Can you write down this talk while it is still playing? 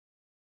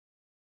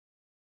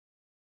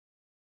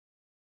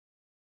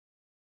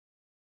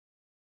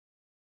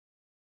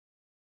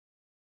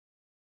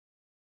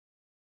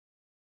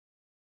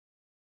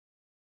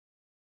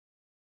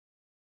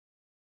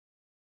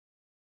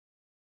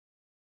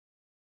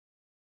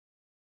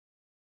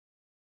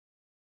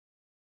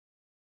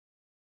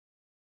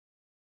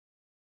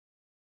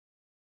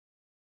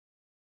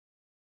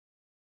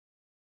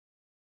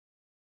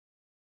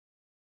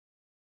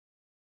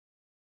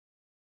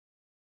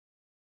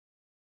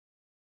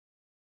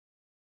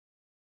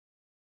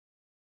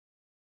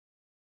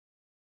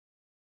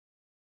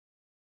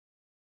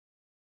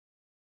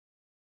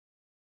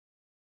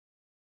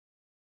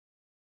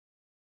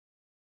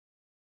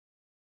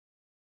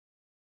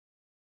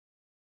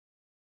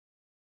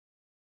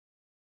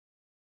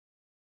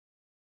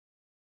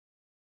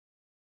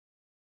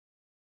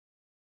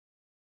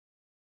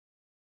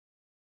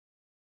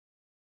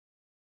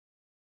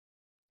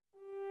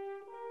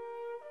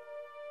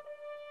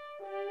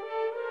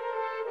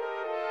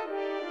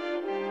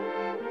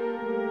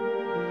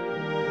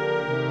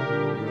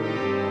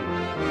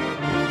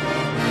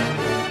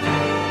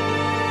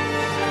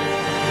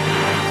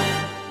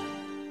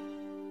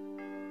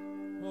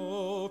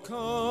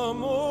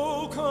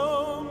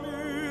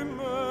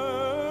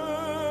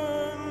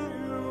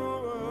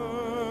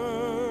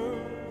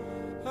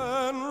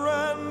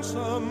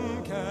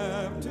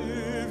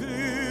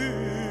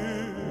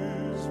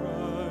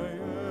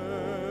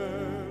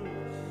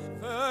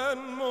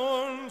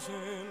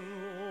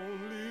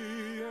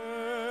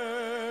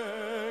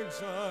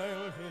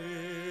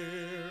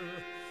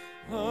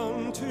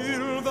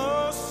until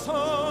the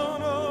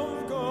Son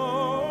of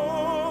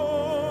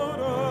God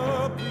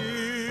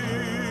appear.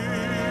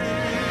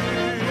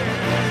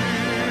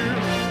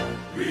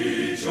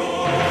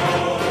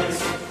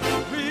 Rejoice,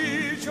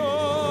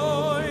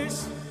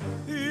 rejoice,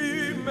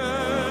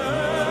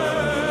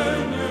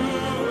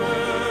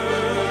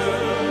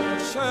 Emmanuel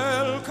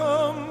shall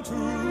come to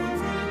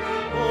thee,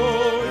 O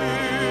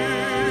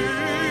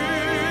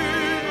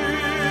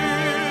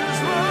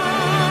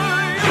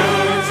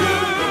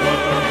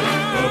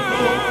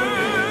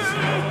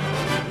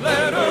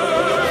let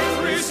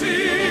earth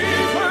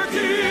receive her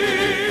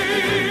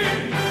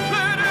King.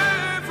 Let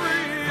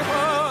every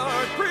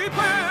heart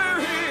prepare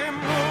him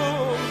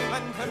room.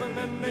 And heaven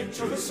and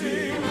nature will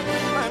sing.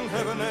 And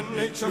heaven and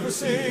nature will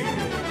sing.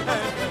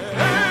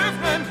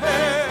 And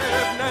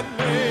heaven and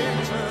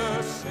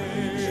nature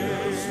sing.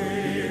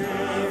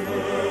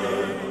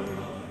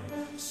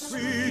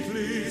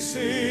 Sweetly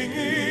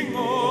singing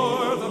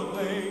o'er the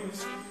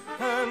plains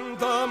and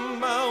the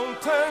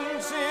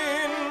mountains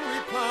in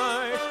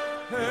reply,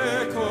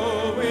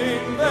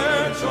 echoing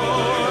their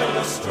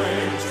joyous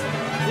strains.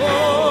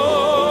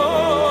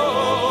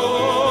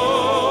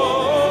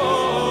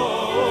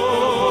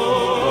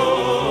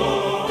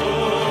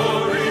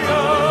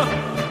 Gloria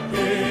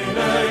in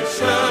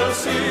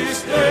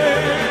excelsis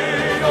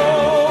Deo.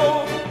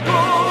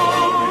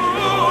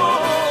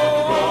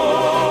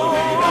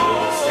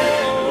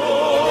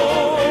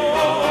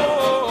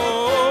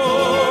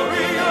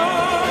 Gloria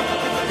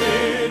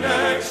in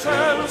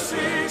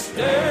excelsis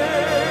Deo.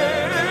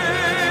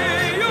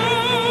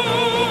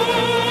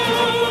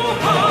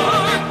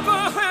 Hark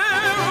the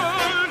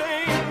herald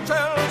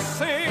angels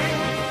sing,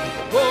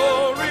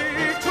 glory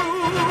to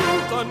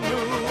the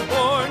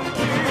newborn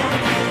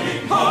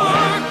King.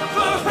 Hark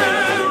the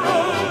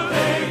herald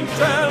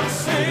angels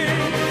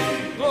sing,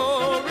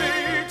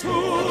 glory to,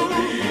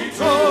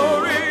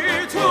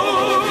 glory to,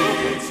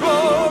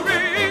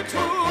 glory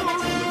to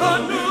the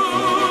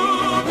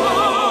newborn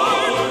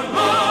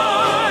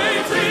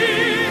mighty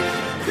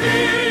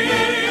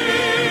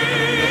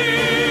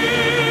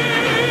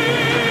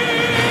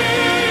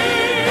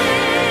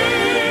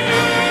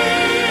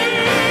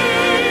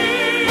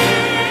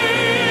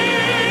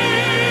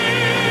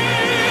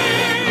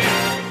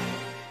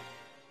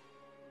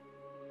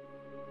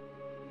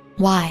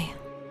Why?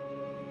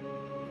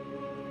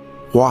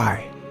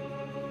 Why?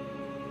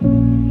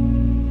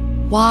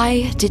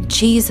 Why did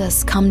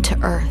Jesus come to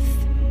earth?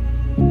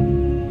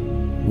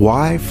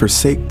 Why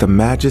forsake the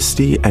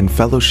majesty and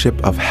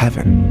fellowship of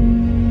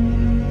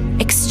heaven?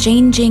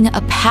 Exchanging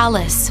a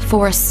palace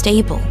for a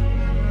stable,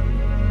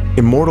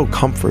 Immortal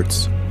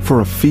comforts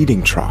for a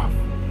feeding trough.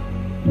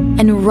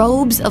 and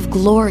robes of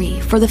glory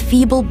for the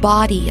feeble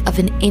body of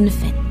an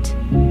infant.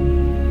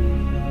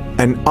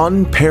 An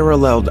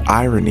unparalleled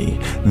irony,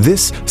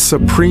 this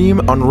supreme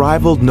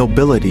unrivaled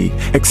nobility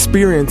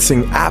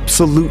experiencing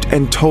absolute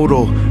and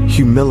total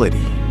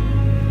humility.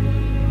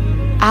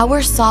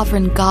 Our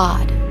sovereign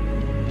God,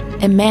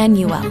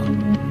 Emmanuel,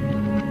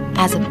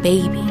 as a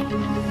baby.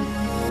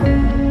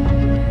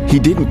 He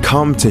didn't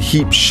come to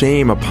heap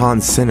shame upon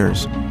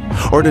sinners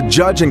or to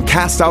judge and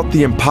cast out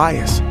the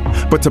impious,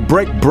 but to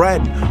break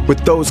bread with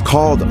those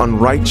called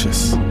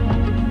unrighteous.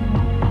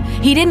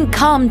 He didn't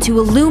come to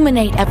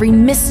illuminate every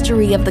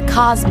mystery of the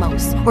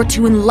cosmos or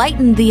to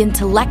enlighten the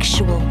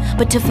intellectual,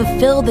 but to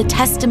fulfill the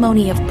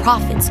testimony of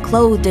prophets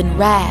clothed in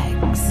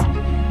rags.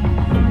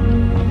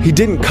 He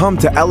didn't come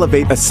to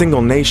elevate a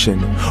single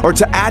nation or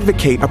to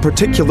advocate a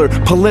particular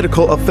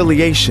political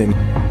affiliation.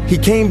 He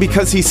came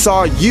because he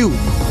saw you,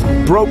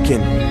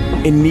 broken,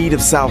 in need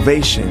of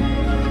salvation.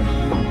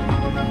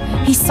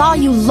 He saw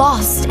you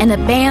lost and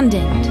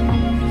abandoned,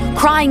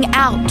 crying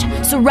out,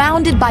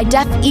 surrounded by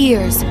deaf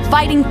ears,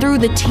 fighting through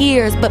the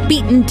tears, but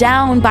beaten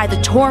down by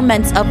the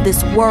torments of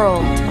this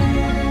world.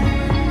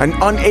 And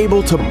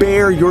unable to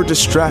bear your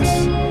distress,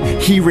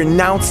 he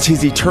renounced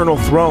his eternal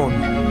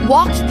throne,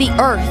 Walked the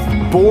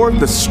earth, bore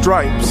the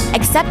stripes,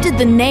 accepted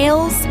the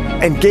nails,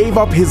 and gave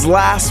up his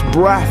last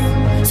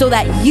breath, so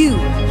that you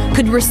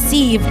could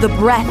receive the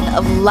breath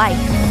of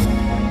life.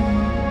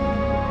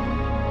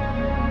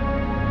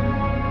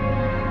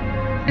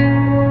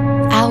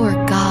 Our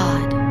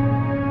God,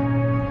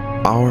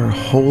 our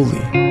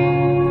holy,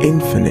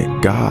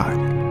 infinite God,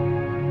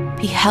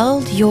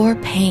 beheld your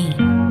pain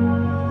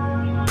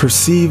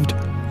perceived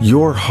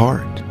your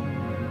heart,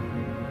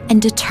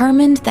 and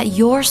determined that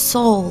your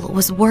soul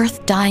was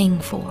worth dying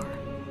for.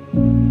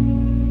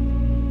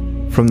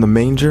 from the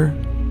manger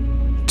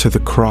to the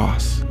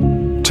cross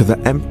to the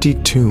empty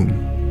tomb.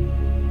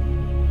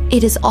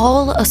 It is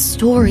all a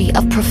story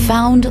of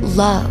profound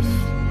love,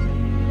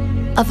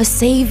 of a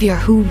Savior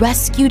who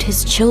rescued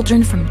his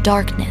children from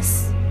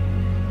darkness,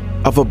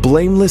 Of a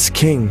blameless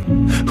king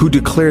who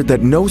declared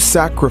that no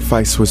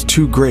sacrifice was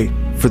too great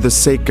for the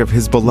sake of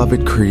his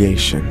beloved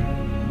creation.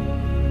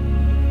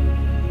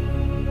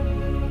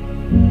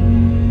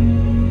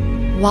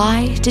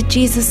 Why did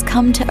Jesus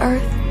come to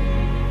earth?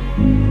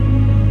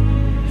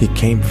 He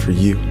came for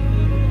you.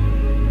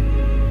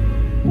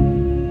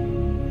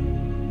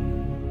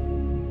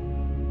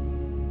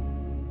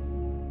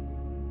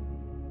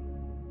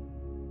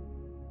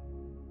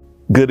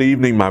 Good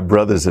evening, my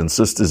brothers and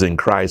sisters in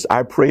Christ.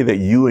 I pray that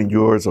you and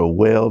yours are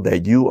well,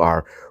 that you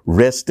are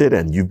rested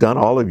and you've done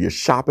all of your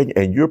shopping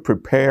and you're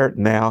prepared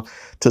now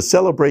to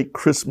celebrate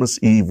Christmas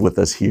Eve with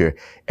us here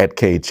at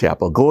Cade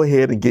Chapel. Go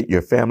ahead and get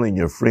your family and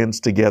your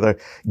friends together,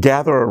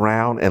 gather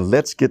around, and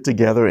let's get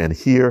together and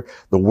hear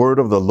the word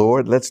of the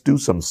Lord. Let's do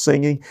some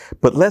singing,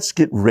 but let's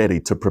get ready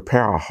to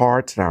prepare our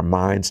hearts and our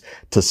minds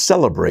to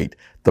celebrate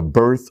the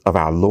birth of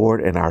our Lord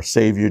and our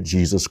Savior,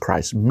 Jesus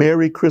Christ.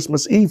 Merry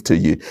Christmas Eve to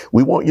you.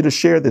 We want you to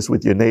share this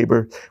with your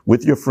neighbor,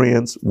 with your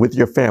friends, with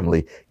your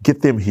family.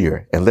 Get them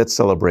here and let's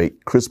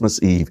celebrate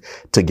Christmas Eve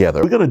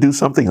together. We're going to do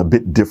something a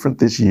bit different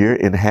this year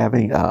in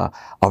having a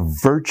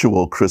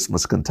virtual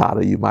Christmas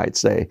cantata, you might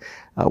say.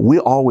 We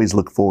always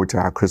look forward to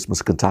our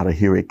Christmas cantata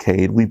here at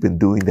Cade. We've been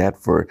doing that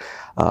for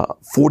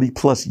 40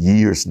 plus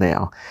years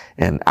now,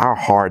 and our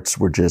hearts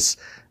were just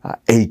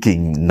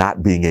aching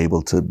not being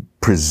able to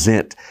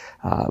present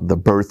the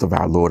birth of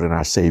our Lord and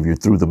our Savior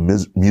through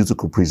the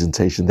musical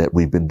presentation that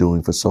we've been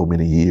doing for so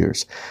many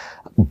years.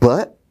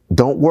 But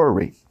don't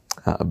worry,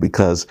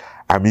 because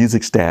our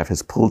music staff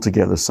has pulled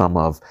together some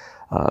of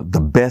the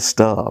best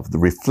of the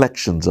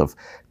reflections of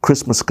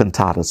Christmas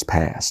cantatas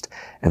past.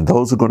 And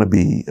those are going to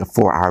be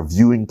for our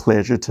viewing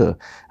pleasure to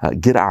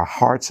get our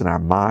hearts and our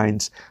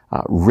minds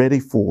ready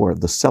for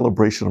the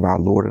celebration of our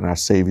Lord and our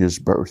Savior's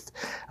birth.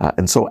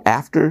 And so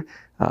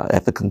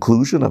at the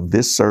conclusion of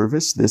this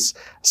service, this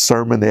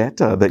sermonette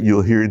that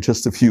you'll hear in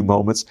just a few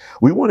moments,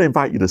 we want to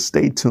invite you to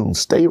stay tuned,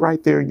 stay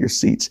right there in your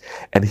seats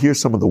and hear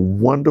some of the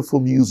wonderful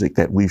music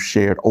that we've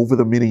shared over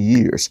the many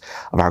years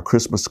of our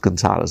Christmas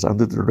cantatas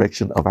under the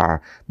direction of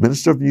our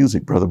Minister of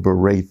Music, Brother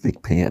Beret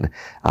Thigpen,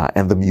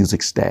 and the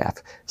music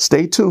staff.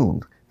 Stay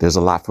tuned. There's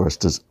a lot for us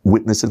to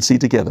witness and see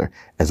together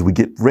as we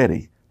get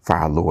ready for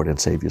our Lord and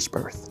Savior's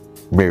birth.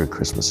 Merry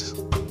Christmas.